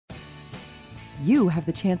you have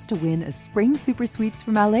the chance to win a Spring Super Sweeps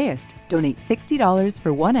from LAist. Donate $60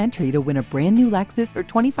 for one entry to win a brand new Lexus or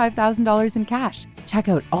 $25,000 in cash. Check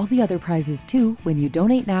out all the other prizes too when you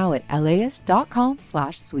donate now at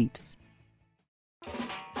LAist.com/sweeps.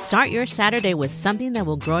 Start your Saturday with something that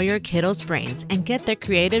will grow your kiddos' brains and get their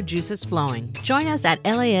creative juices flowing. Join us at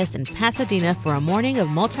LAist in Pasadena for a morning of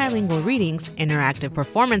multilingual readings, interactive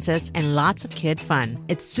performances, and lots of kid fun.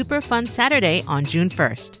 It's Super Fun Saturday on June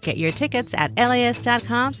 1st. Get your tickets at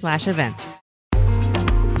LAist.com/events.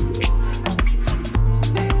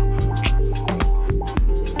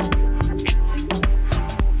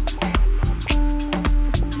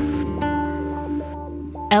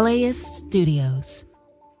 LAist Studios.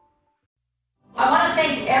 I want to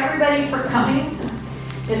thank everybody for coming.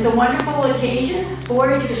 It's a wonderful occasion,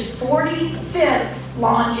 Voyager's 45th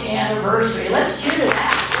launch anniversary. Let's cheer to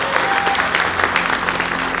that.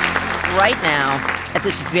 Right now, at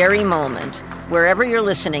this very moment, wherever you're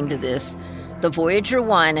listening to this, the Voyager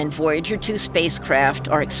 1 and Voyager 2 spacecraft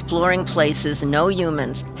are exploring places no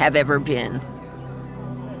humans have ever been.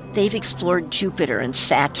 They've explored Jupiter and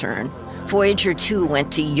Saturn. Voyager 2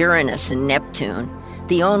 went to Uranus and Neptune,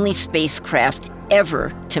 the only spacecraft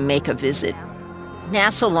ever to make a visit.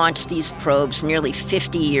 NASA launched these probes nearly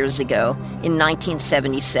 50 years ago, in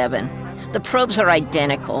 1977. The probes are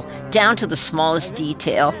identical, down to the smallest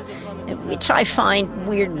detail, which I find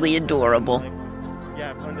weirdly adorable.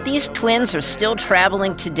 These twins are still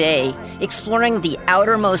traveling today, exploring the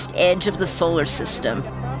outermost edge of the solar system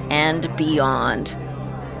and beyond.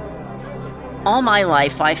 All my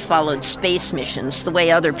life, I've followed space missions the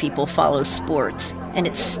way other people follow sports, and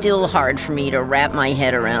it's still hard for me to wrap my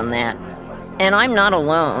head around that. And I'm not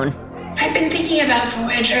alone. I've been thinking about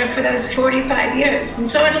Voyager for those 45 years, and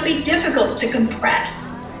so it'll be difficult to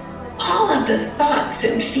compress all of the thoughts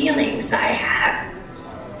and feelings I have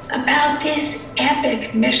about this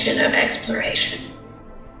epic mission of exploration.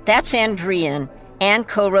 That's Andrean. Anne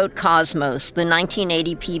co-wrote Cosmos, the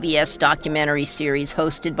 1980 PBS documentary series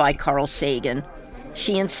hosted by Carl Sagan.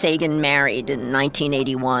 She and Sagan married in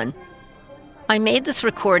 1981. I made this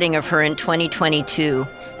recording of her in 2022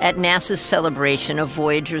 at NASA's celebration of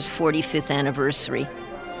Voyager's 45th anniversary.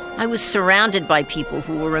 I was surrounded by people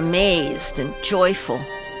who were amazed and joyful.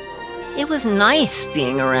 It was nice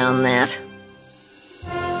being around that.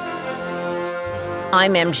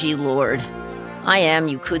 I'm MG Lord. I am,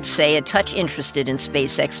 you could say, a touch interested in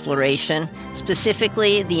space exploration,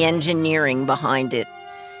 specifically the engineering behind it.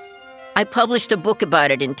 I published a book about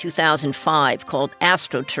it in 2005 called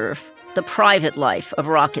AstroTurf, The Private Life of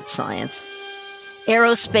Rocket Science.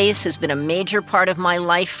 Aerospace has been a major part of my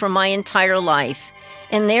life for my entire life,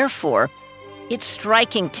 and therefore, it's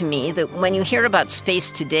striking to me that when you hear about space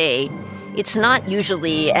today, it's not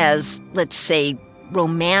usually as, let's say,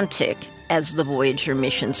 romantic as the Voyager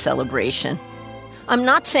mission celebration. I'm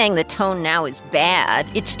not saying the tone now is bad,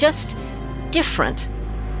 it's just different.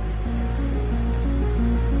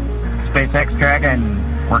 SpaceX Dragon,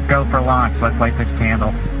 we're go for launch. Let's light this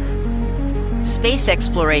candle. Space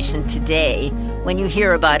exploration today, when you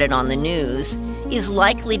hear about it on the news, is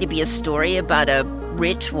likely to be a story about a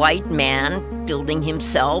rich white man building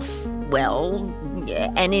himself, well,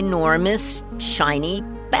 an enormous, shiny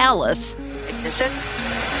palace. Ignition.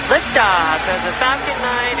 Liftoff of the Falcon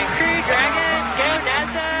 9 and Crew Dragon. Go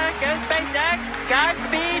NASA, go SpaceX,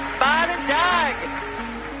 Godspeed, Spot and Dog.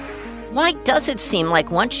 Why does it seem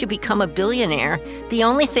like once you become a billionaire, the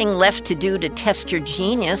only thing left to do to test your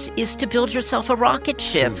genius is to build yourself a rocket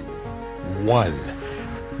ship? 1.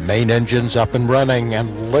 Main engines up and running and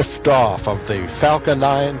liftoff of the Falcon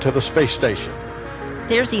 9 to the space station.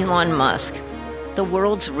 There's Elon Musk, the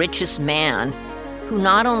world's richest man, who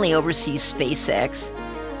not only oversees SpaceX,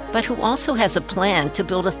 but who also has a plan to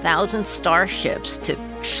build 1,000 starships to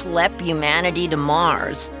schlep humanity to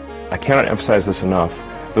Mars. I cannot emphasize this enough.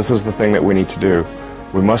 This is the thing that we need to do.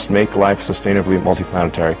 We must make life sustainably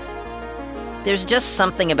multiplanetary. There's just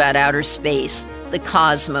something about outer space, the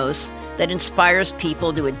cosmos, that inspires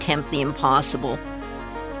people to attempt the impossible.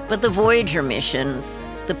 But the Voyager mission,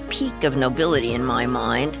 the peak of nobility in my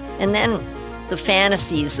mind, and then the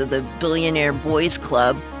fantasies of the billionaire boys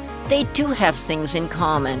club, they do have things in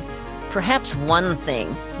common. Perhaps one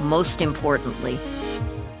thing, most importantly.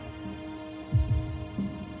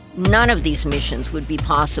 None of these missions would be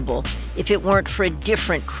possible if it weren't for a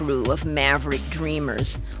different crew of maverick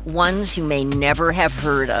dreamers, ones you may never have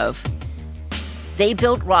heard of. They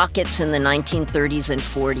built rockets in the 1930s and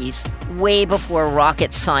 40s, way before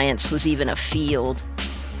rocket science was even a field.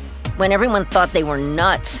 When everyone thought they were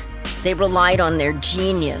nuts, they relied on their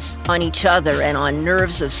genius, on each other, and on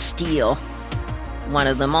nerves of steel. One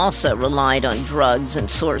of them also relied on drugs and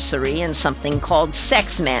sorcery and something called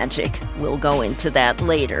sex magic. We'll go into that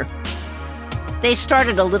later. They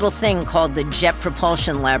started a little thing called the Jet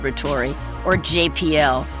Propulsion Laboratory, or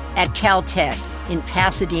JPL, at Caltech in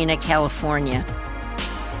Pasadena, California.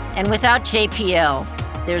 And without JPL,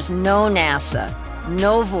 there's no NASA,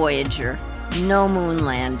 no Voyager, no moon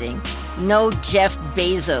landing, no Jeff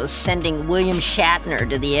Bezos sending William Shatner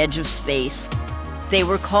to the edge of space. They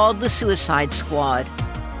were called the Suicide Squad.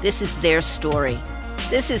 This is their story.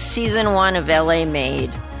 This is Season 1 of LA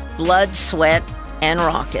Made. Blood, sweat, and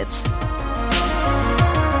rockets.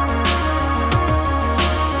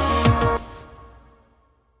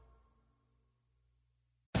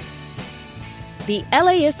 The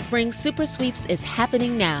LAist Spring Super Sweeps is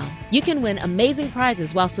happening now. You can win amazing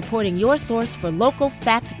prizes while supporting your source for local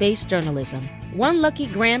fact-based journalism. One lucky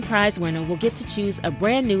grand prize winner will get to choose a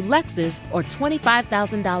brand new Lexus or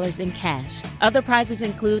 $25,000 in cash. Other prizes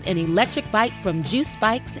include an electric bike from Juice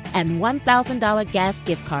Bikes and $1,000 gas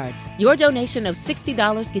gift cards. Your donation of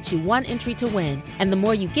 $60 gets you one entry to win, and the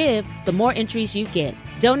more you give, the more entries you get.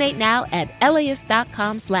 Donate now at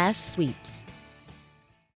LAist.com/sweeps.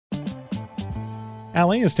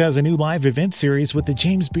 LAist has a new live event series with the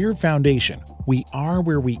James Beard Foundation. We Are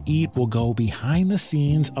Where We Eat will go behind the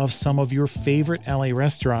scenes of some of your favorite LA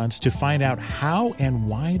restaurants to find out how and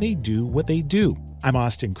why they do what they do. I'm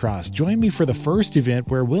Austin Cross. Join me for the first event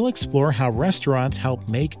where we'll explore how restaurants help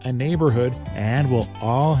make a neighborhood, and we'll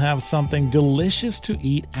all have something delicious to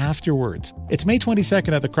eat afterwards. It's May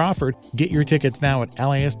 22nd at the Crawford. Get your tickets now at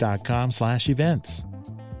LAist.com/events.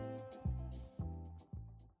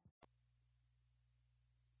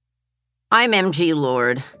 I'm MG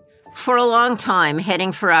Lord. For a long time,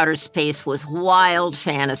 heading for outer space was wild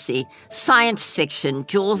fantasy, science fiction,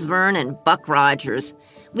 Jules Verne and Buck Rogers.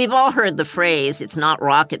 We've all heard the phrase, it's not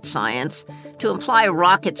rocket science, to imply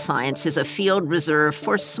rocket science is a field reserved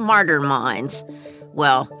for smarter minds.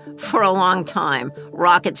 Well, for a long time,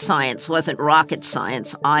 rocket science wasn't rocket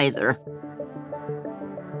science either.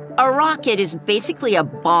 A rocket is basically a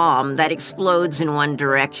bomb that explodes in one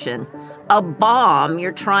direction. A bomb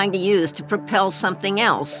you're trying to use to propel something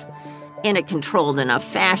else in a controlled enough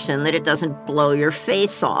fashion that it doesn't blow your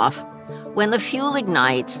face off. When the fuel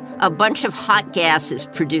ignites, a bunch of hot gas is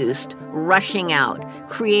produced, rushing out,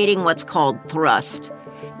 creating what's called thrust.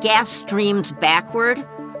 Gas streams backward,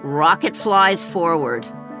 rocket flies forward.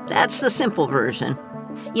 That's the simple version.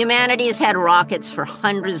 Humanity has had rockets for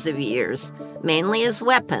hundreds of years, mainly as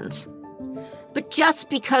weapons. But just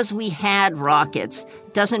because we had rockets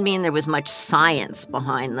doesn't mean there was much science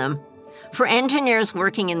behind them. For engineers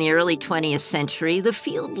working in the early 20th century, the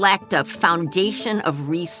field lacked a foundation of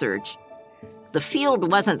research. The field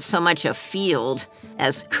wasn't so much a field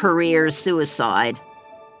as career suicide.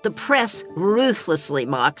 The press ruthlessly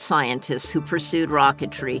mocked scientists who pursued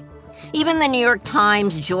rocketry. Even the New York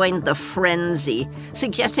Times joined the frenzy,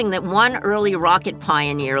 suggesting that one early rocket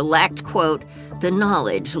pioneer lacked, quote, the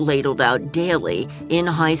knowledge ladled out daily in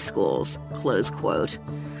high schools, close quote.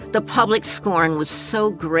 The public scorn was so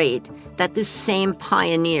great that this same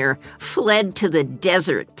pioneer fled to the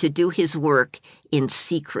desert to do his work in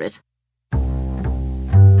secret.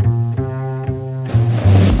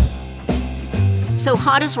 So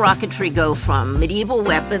how does rocketry go from medieval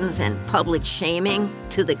weapons and public shaming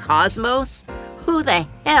to the cosmos? Who the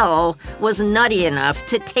hell was nutty enough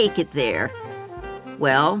to take it there?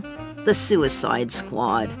 Well, the Suicide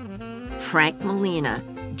Squad. Frank Molina,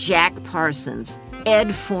 Jack Parsons,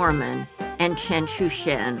 Ed Foreman, and Chen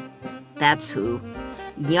Shushen. That's who.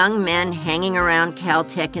 Young men hanging around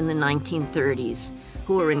Caltech in the 1930s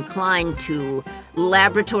who were inclined to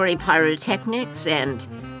laboratory pyrotechnics and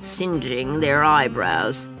singeing their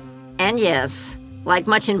eyebrows. And yes, like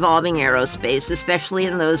much involving aerospace, especially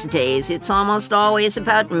in those days, it's almost always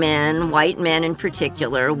about men, white men in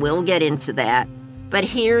particular. We'll get into that. But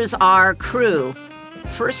here's our crew.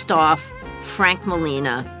 First off, Frank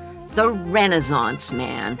Molina, the Renaissance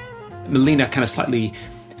man. Molina kind of slightly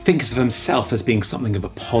thinks of himself as being something of a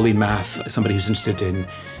polymath, somebody who's interested in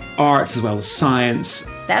arts as well as science.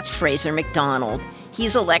 That's Fraser MacDonald.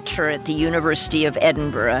 He's a lecturer at the University of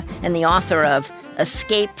Edinburgh and the author of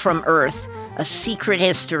Escape from Earth, A Secret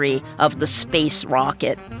History of the Space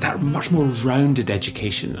Rocket. That much more rounded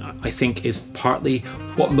education, I think, is partly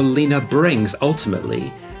what Molina brings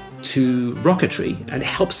ultimately to rocketry, and it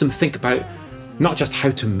helps them think about not just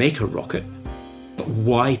how to make a rocket, but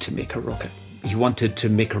why to make a rocket. He wanted to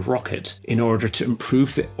make a rocket in order to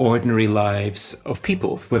improve the ordinary lives of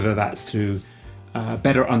people, whether that's through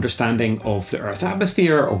better understanding of the Earth's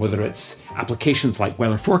atmosphere or whether it's applications like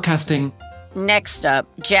weather forecasting. Next up,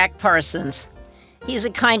 Jack Parsons. He's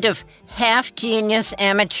a kind of half-genius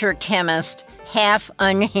amateur chemist,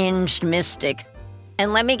 half-unhinged mystic.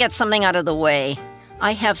 And let me get something out of the way.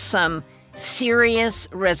 I have some serious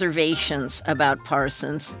reservations about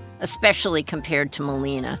Parsons, especially compared to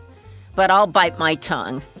Molina. But I'll bite my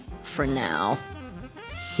tongue for now.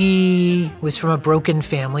 He was from a broken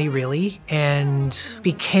family, really, and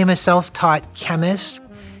became a self-taught chemist.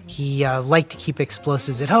 He liked to keep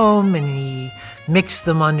explosives at home, and he mixed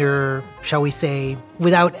them under, shall we say,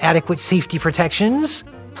 without adequate safety protections.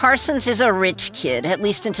 Parsons is a rich kid, at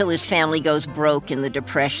least until his family goes broke in the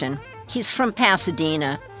Depression. He's from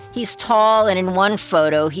Pasadena. He's tall, and in one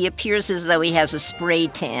photo, he appears as though he has a spray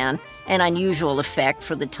tan, an unusual effect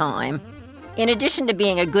for the time. In addition to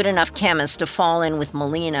being a good enough chemist to fall in with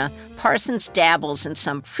Molina, Parsons dabbles in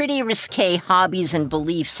some pretty risque hobbies and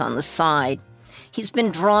beliefs on the side. He's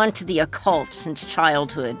been drawn to the occult since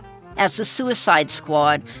childhood. As the Suicide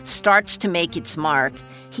Squad starts to make its mark,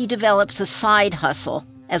 he develops a side hustle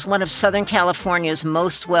as one of Southern California's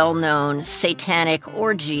most well-known satanic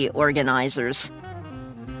orgy organizers.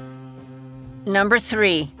 Number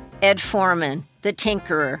 3, Ed Foreman, the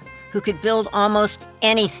tinkerer, who could build almost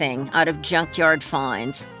anything out of junkyard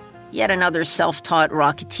finds. Yet another self-taught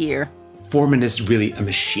rocketeer. Foreman is really a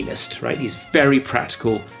machinist, right? He's very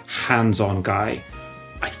practical, hands-on guy.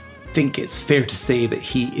 I think it's fair to say that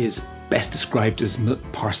he is best described as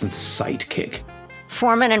Parsons' sidekick.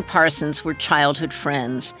 Foreman and Parsons were childhood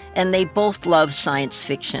friends, and they both loved science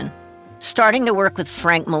fiction. Starting to work with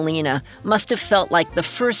Frank Molina must have felt like the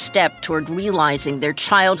first step toward realizing their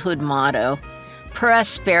childhood motto, per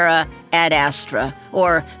aspera ad astra,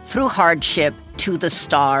 or through hardship to the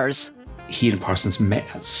stars. He and Parsons met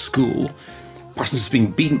at school. Parsons was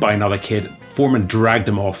being beaten by another kid. Foreman dragged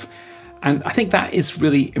him off. And I think that is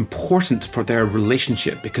really important for their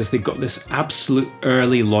relationship because they've got this absolute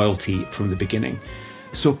early loyalty from the beginning.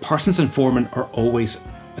 So Parsons and Foreman are always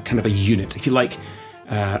a kind of a unit, if you like,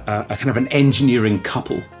 a kind of an engineering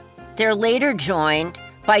couple. They're later joined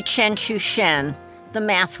by Chen-Chu Shen, the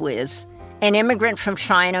math whiz, an immigrant from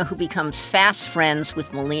China who becomes fast friends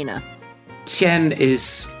with Molina. Chen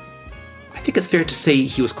is, I think it's fair to say,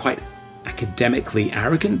 he was quite academically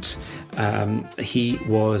arrogant. He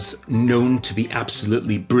was known to be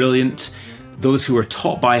absolutely brilliant. Those who were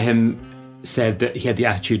taught by him said that he had the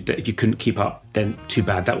attitude that if you couldn't keep up, then too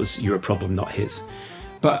bad, that was your problem, not his.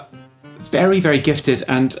 But very, very gifted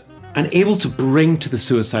and able to bring to the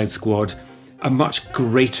Suicide Squad a much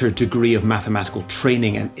greater degree of mathematical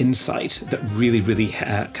training and insight that really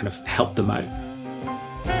kind of helped them out.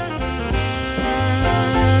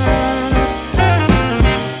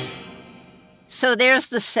 So there's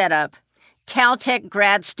the setup. Caltech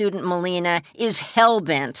grad student Molina is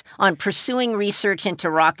hell-bent on pursuing research into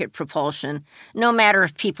rocket propulsion, no matter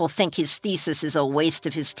if people think his thesis is a waste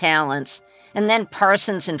of his talents. And then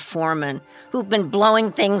Parsons and Foreman, who've been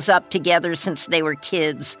blowing things up together since they were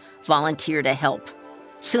kids, volunteer to help.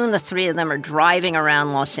 Soon the three of them are driving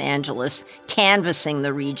around Los Angeles, canvassing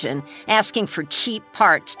the region, asking for cheap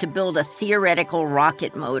parts to build a theoretical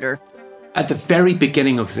rocket motor. At the very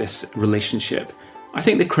beginning of this relationship, I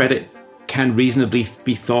think the credit can reasonably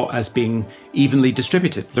be thought as being evenly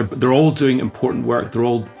distributed. They're all doing important work. They're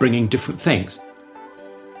all bringing different things.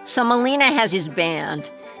 So Molina has his band,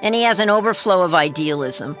 and he has an overflow of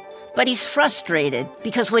idealism. But he's frustrated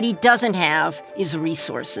because what he doesn't have is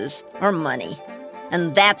resources or money.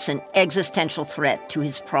 And that's an existential threat to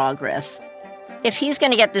his progress. If he's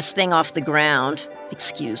going to get this thing off the ground,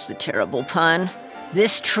 excuse the terrible pun,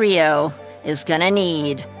 this trio is going to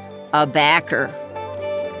need a backer.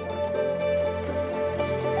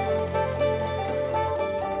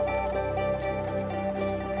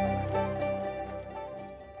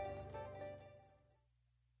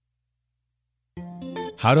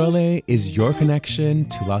 How to LA is your connection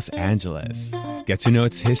to Los Angeles. Get to know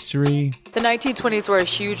its history. The 1920s were a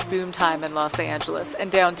huge boom time in Los Angeles,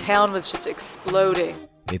 and downtown was just exploding.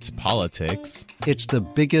 Its politics. It's the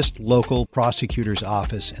biggest local prosecutor's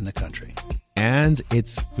office in the country. And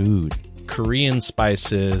its food. Korean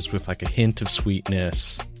spices with like a hint of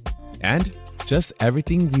sweetness. And just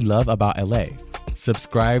everything we love about LA.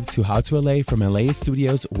 Subscribe to How to LA from LA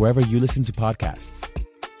Studios wherever you listen to podcasts.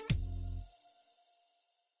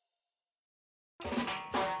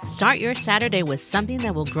 Start your Saturday with something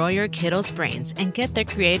that will grow your kiddos' brains and get their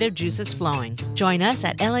creative juices flowing. Join us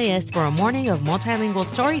at LAist for a morning of multilingual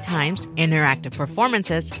story times, interactive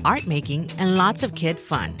performances, art making, and lots of kid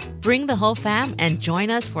fun. Bring the whole fam and join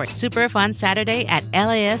us for a super fun Saturday at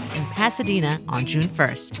LAist in Pasadena on June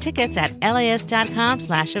 1st. Tickets at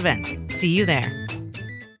LAist.com/events. See you there.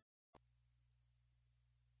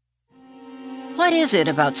 What is it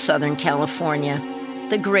about Southern California,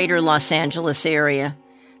 the greater Los Angeles area,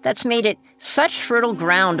 that's made it such fertile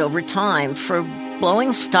ground over time for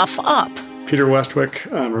blowing stuff up? Peter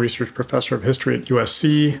Westwick, I'm a research professor of history at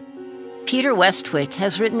USC. Peter Westwick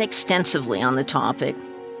has written extensively on the topic.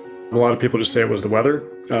 A lot of people just say it was the weather.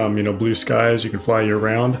 Blue skies, you can fly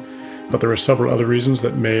year-round. But there were several other reasons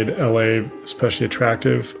that made LA especially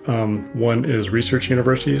attractive. One is research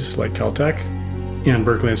universities like Caltech and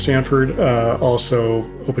Berkeley and Stanford. Also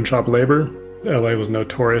open shop labor. LA was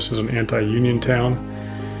notorious as an anti-union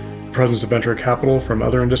town. Presence of venture capital from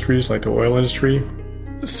other industries like the oil industry.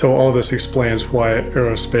 So all of this explains why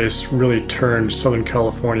aerospace really turned Southern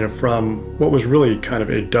California from what was really kind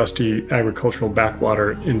of a dusty agricultural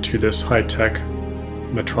backwater into this high-tech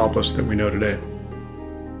metropolis that we know today.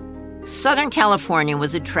 Southern California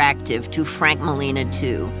was attractive to Frank Molina,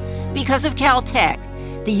 too. Because of Caltech,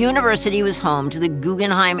 the university was home to the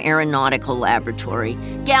Guggenheim Aeronautical Laboratory,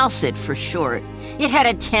 GALCIT for short. It had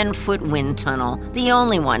a 10-foot wind tunnel, the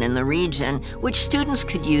only one in the region, which students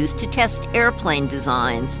could use to test airplane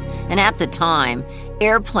designs. And at the time,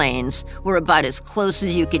 airplanes were about as close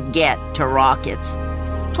as you could get to rockets.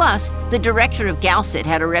 Plus, the director of GALCIT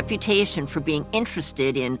had a reputation for being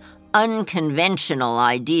interested in unconventional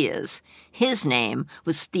ideas. His name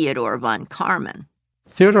was Theodore von Karman.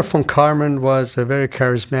 Theodore von Karman was a very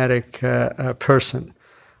charismatic person,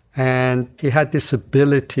 and he had this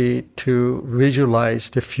ability to visualize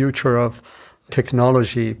the future of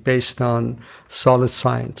technology based on solid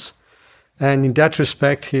science. And in that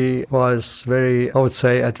respect, he was very, I would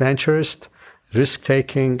say, adventurous,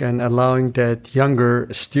 risk-taking, and allowing that younger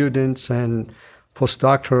students and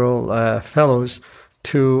postdoctoral fellows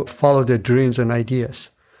to follow their dreams and ideas.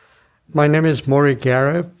 My name is Maury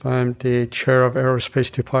Gareb. I'm the chair of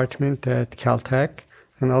Aerospace Department at Caltech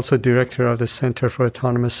and also director of the Center for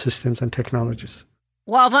Autonomous Systems and Technologies.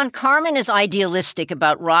 While von Karman is idealistic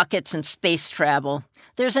about rockets and space travel,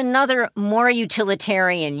 there's another, more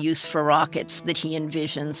utilitarian use for rockets that he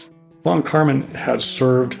envisions. Von Karman had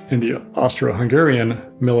served in the Austro-Hungarian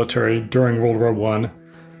military during World War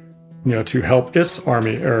I, to help its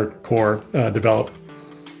Army Air Corps develop.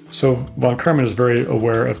 So von Karman is very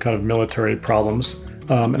aware of kind of military problems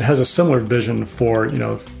and has a similar vision for,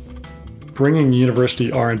 bringing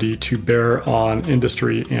university R&D to bear on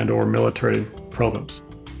industry and or military problems.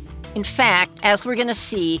 In fact, as we're going to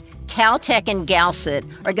see, Caltech and GALCIT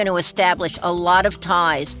are going to establish a lot of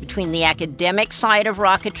ties between the academic side of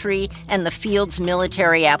rocketry and the field's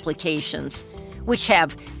military applications, which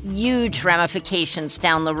have huge ramifications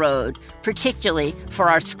down the road, particularly for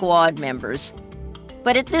our squad members.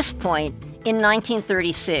 But at this point, in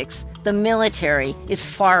 1936, the military is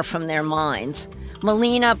far from their minds.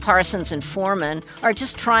 Molina, Parsons, and Foreman are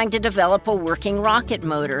just trying to develop a working rocket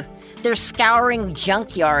motor. They're scouring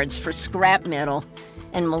junkyards for scrap metal,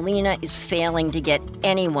 and Molina is failing to get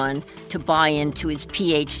anyone to buy into his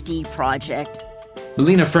PhD project.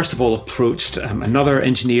 Molina, first of all, approached another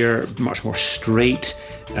engineer, much more straight,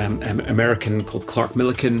 American called Clark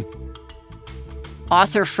Millikan.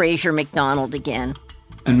 Author Fraser McDonald again.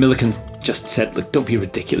 And Millikan just said, look, don't be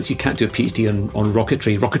ridiculous. You can't do a PhD on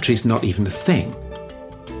rocketry. Rocketry's not even a thing.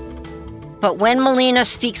 But when Molina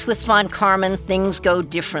speaks with von Karman, things go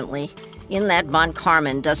differently, in that von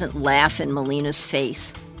Karman doesn't laugh in Molina's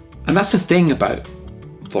face. And that's the thing about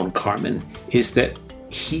von Karman, is that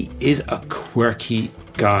he is a quirky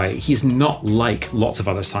guy. He's not like lots of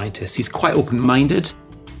other scientists. He's quite open-minded.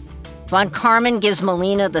 Von Karman gives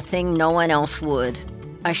Molina the thing no one else would,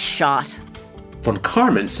 a shot. Von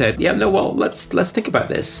Karman said, let's think about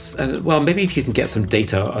this. And maybe if you can get some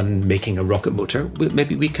data on making a rocket motor,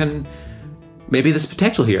 maybe there's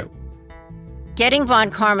potential here. Getting von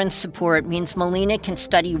Karman's support means Molina can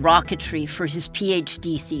study rocketry for his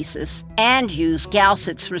PhD thesis and use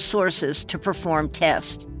GALCIT's resources to perform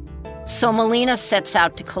tests. So Molina sets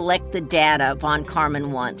out to collect the data von Karman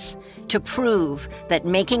wants to prove that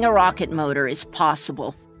making a rocket motor is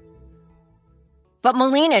possible. But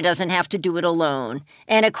Molina doesn't have to do it alone,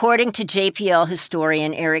 and according to JPL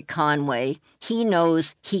historian Eric Conway, he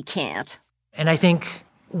knows he can't. And I think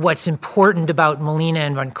what's important about Molina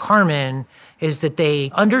and von Karman is that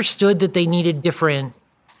they understood that they needed different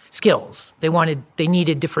skills. They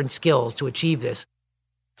needed different skills to achieve this.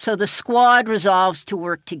 So the squad resolves to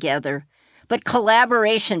work together, but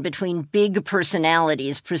collaboration between big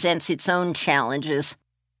personalities presents its own challenges.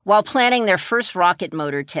 While planning their first rocket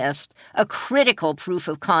motor test, a critical proof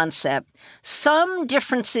of concept, some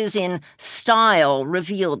differences in style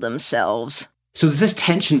reveal themselves. So there's this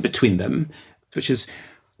tension between them, which is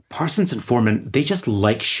Parsons and Foreman, they just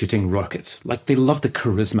like shooting rockets. Like, they love the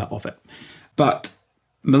charisma of it. But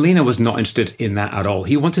Molina was not interested in that at all.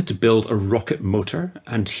 He wanted to build a rocket motor,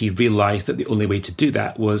 and he realized that the only way to do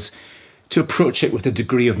that was to approach it with a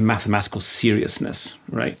degree of mathematical seriousness,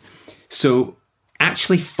 right? So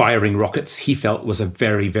actually firing rockets, he felt, was a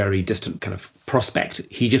very, very distant kind of prospect.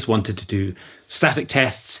 He just wanted to do static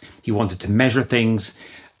tests. He wanted to measure things.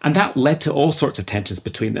 And that led to all sorts of tensions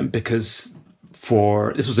between them, because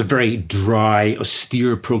this was a very dry,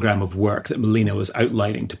 austere program of work that Molina was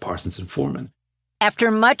outlining to Parsons and Foreman.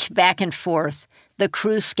 After much back and forth, the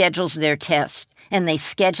crew schedules their test, and they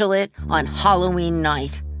schedule it on Halloween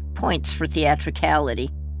night. Points for theatricality.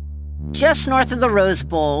 Just north of the Rose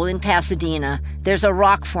Bowl in Pasadena, there's a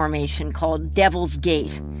rock formation called Devil's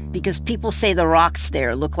Gate, because people say the rocks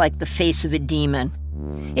there look like the face of a demon.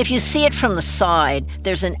 If you see it from the side,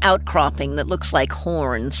 there's an outcropping that looks like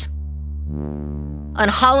horns. On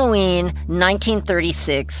Halloween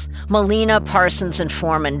 1936, Molina, Parsons, and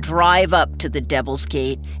Foreman drive up to the Devil's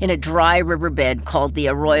Gate in a dry riverbed called the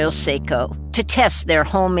Arroyo Seco to test their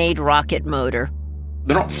homemade rocket motor.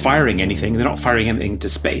 They're not firing anything. They're not firing anything to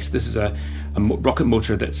space. This is a rocket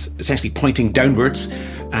motor that's essentially pointing downwards,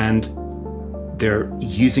 and they're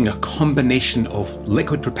using a combination of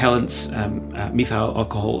liquid propellants, methyl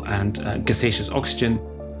alcohol, and gaseous oxygen.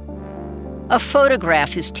 A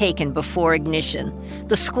photograph is taken before ignition.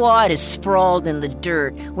 The squad is sprawled in the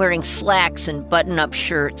dirt, wearing slacks and button-up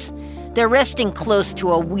shirts. They're resting close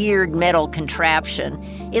to a weird metal contraption.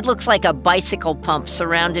 It looks like a bicycle pump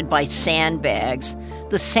surrounded by sandbags.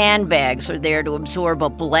 The sandbags are there to absorb a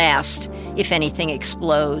blast if anything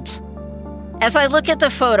explodes. As I look at the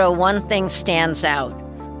photo, one thing stands out.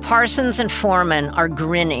 Parsons and Foreman are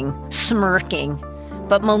grinning, smirking,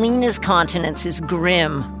 but Molina's countenance is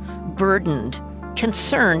grim, burdened,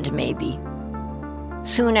 concerned maybe.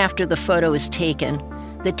 Soon after the photo is taken,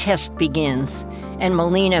 the test begins, and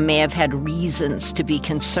Molina may have had reasons to be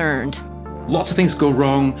concerned. Lots of things go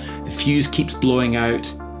wrong. The fuse keeps blowing out.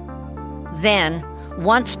 Then,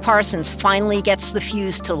 once Parsons finally gets the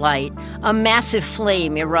fuse to light, a massive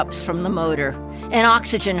flame erupts from the motor. An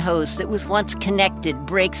oxygen hose that was once connected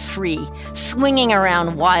breaks free, swinging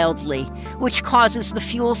around wildly, which causes the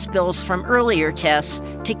fuel spills from earlier tests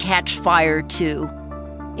to catch fire too.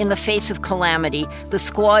 In the face of calamity, the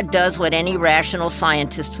squad does what any rational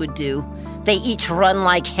scientist would do. They each run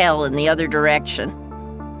like hell in the other direction.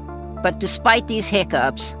 But despite these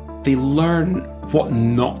hiccups, they learn what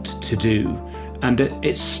not to do. And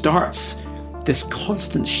it starts this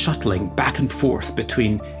constant shuttling back and forth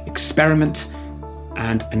between experiment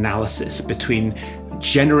and analysis, between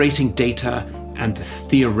generating data and the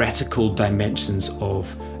theoretical dimensions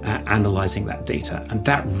of analyzing that data. And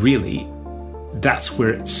that's where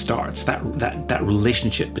it starts, that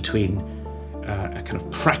relationship between a kind of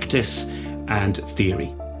practice and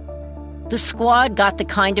theory. The squad got the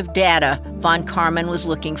kind of data von Karman was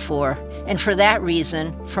looking for, and for that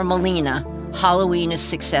reason, for Molina, Halloween is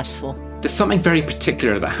successful. There's something very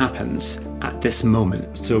particular that happens at this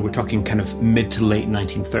moment, so we're talking kind of mid to late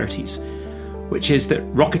 1930s, which is that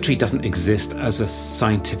rocketry doesn't exist as a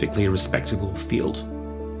scientifically respectable field.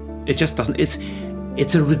 It just doesn't.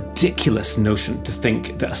 It's a ridiculous notion to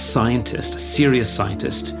think that a scientist, a serious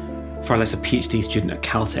scientist, far less a PhD student at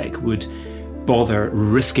Caltech, would bother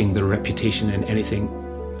risking their reputation in anything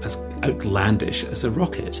as outlandish as a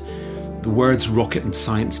rocket. The words rocket and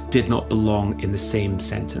science did not belong in the same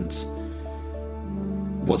sentence.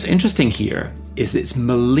 What's interesting here is that it's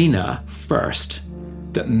Molina first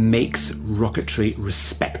that makes rocketry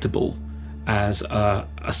respectable as a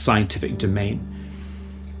scientific domain.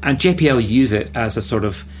 And JPL use it as a sort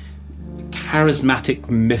of charismatic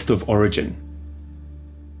myth of origin.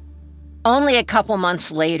 Only a couple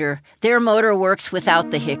months later, their motor works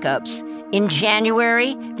without the hiccups. In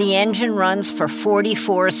January, the engine runs for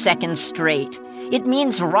 44 seconds straight. It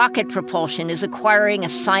means rocket propulsion is acquiring a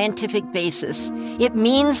scientific basis. It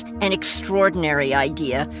means an extraordinary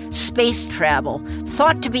idea, space travel,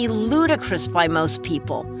 thought to be ludicrous by most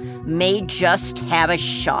people, may just have a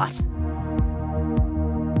shot.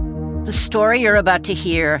 The story you're about to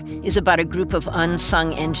hear is about a group of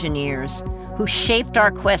unsung engineers who shaped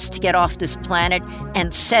our quest to get off this planet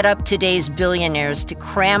and set up today's billionaires to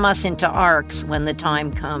cram us into arcs when the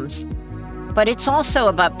time comes. But it's also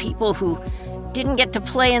about people who didn't get to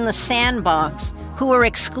play in the sandbox, who were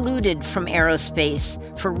excluded from aerospace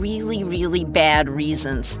for really, really bad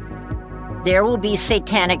reasons. There will be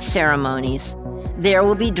satanic ceremonies. There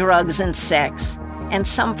will be drugs and sex, and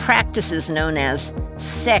some practices known as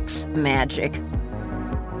sex magic.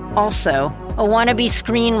 Also, a wannabe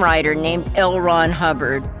screenwriter named L. Ron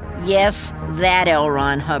Hubbard. Yes, that L.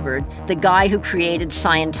 Ron Hubbard, the guy who created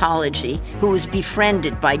Scientology, who was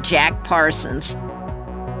befriended by Jack Parsons.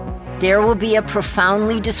 There will be a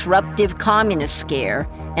profoundly disruptive communist scare,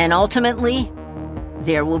 and ultimately,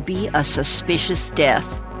 there will be a suspicious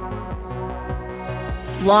death.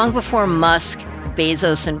 Long before Musk,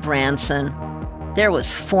 Bezos, and Branson, there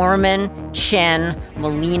was Foreman, Chen,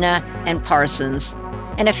 Molina, and Parsons.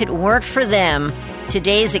 And if it weren't for them,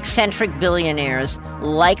 today's eccentric billionaires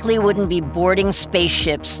likely wouldn't be boarding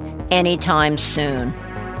spaceships anytime soon.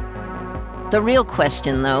 The real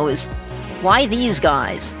question, though, is why these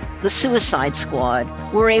guys, the Suicide Squad,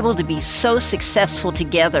 were able to be so successful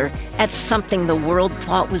together at something the world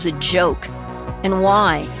thought was a joke, and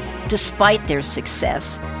why, despite their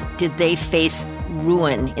success, did they face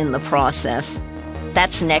ruin in the process?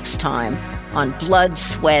 That's next time on Blood,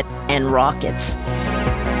 Sweat, and Rockets.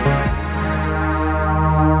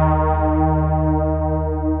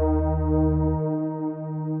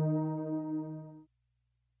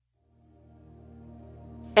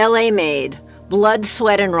 LA Made, Blood,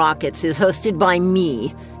 Sweat, and Rockets is hosted by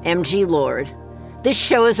me, MG Lord. This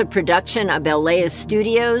show is a production of LAist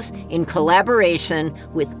Studios in collaboration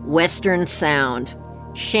with Western Sound.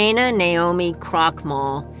 Shayna Naomi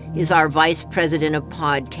Krochmal is our Vice President of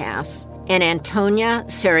Podcasts, and Antonia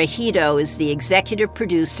Cerejido is the Executive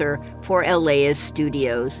Producer for LAist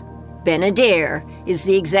Studios. Ben Adair is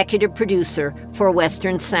the Executive Producer for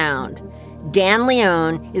Western Sound. Dan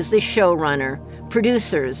Leone is the showrunner.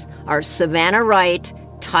 Producers are Savannah Wright,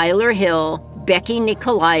 Tyler Hill, Becky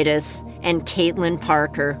Nicolaitis, and Caitlin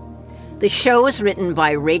Parker. The show was written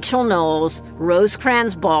by Rachel Knowles,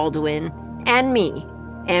 Rosecrans Baldwin, and me,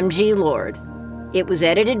 MG Lord. It was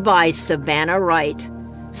edited by Savannah Wright.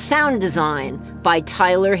 Sound design by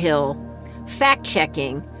Tyler Hill.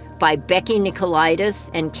 Fact-checking by Becky Nicolaitis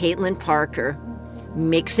and Caitlin Parker.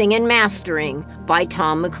 Mixing and mastering by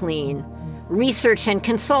Tom McLean. Research and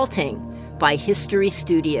consulting by History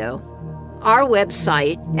Studio. Our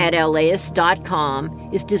website at LAist.com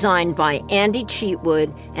is designed by Andy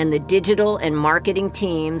Cheatwood and the digital and marketing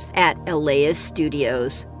teams at LAist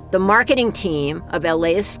Studios. The marketing team of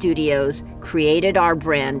LAist Studios created our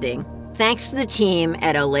branding. Thanks to the team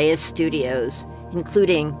at LAist Studios,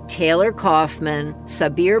 including Taylor Kaufman,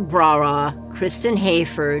 Sabir Brara, Kristen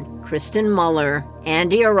Hayford, Kristen Muller,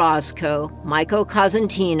 Andy Orozco, Michael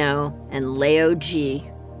Cosentino, and Leo G.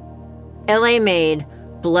 LA Made,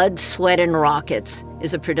 Blood, Sweat, and Rockets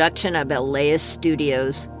is a production of LAist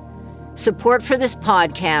Studios. Support for this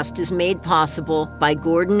podcast is made possible by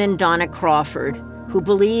Gordon and Donna Crawford, who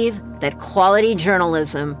believe that quality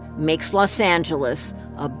journalism makes Los Angeles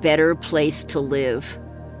a better place to live.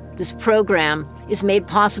 This program is made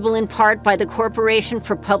possible in part by the Corporation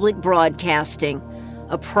for Public Broadcasting,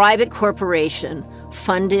 a private corporation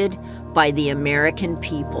funded by the American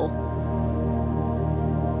people.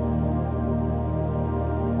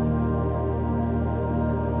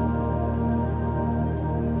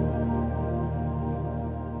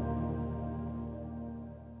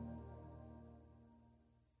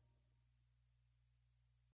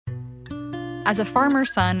 As a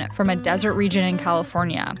farmer's son from a desert region in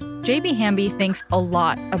California, J.B. Hamby thinks a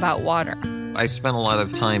lot about water. I spent a lot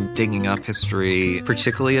of time digging up history,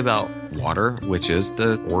 particularly about water, which is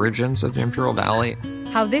the origins of the Imperial Valley.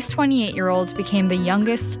 How this 28-year-old became the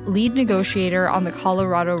youngest lead negotiator on the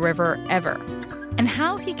Colorado River ever. And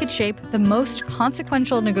how he could shape the most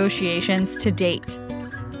consequential negotiations to date.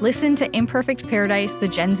 Listen to Imperfect Paradise, the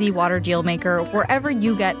Gen Z Water Dealmaker, wherever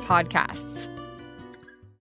you get podcasts.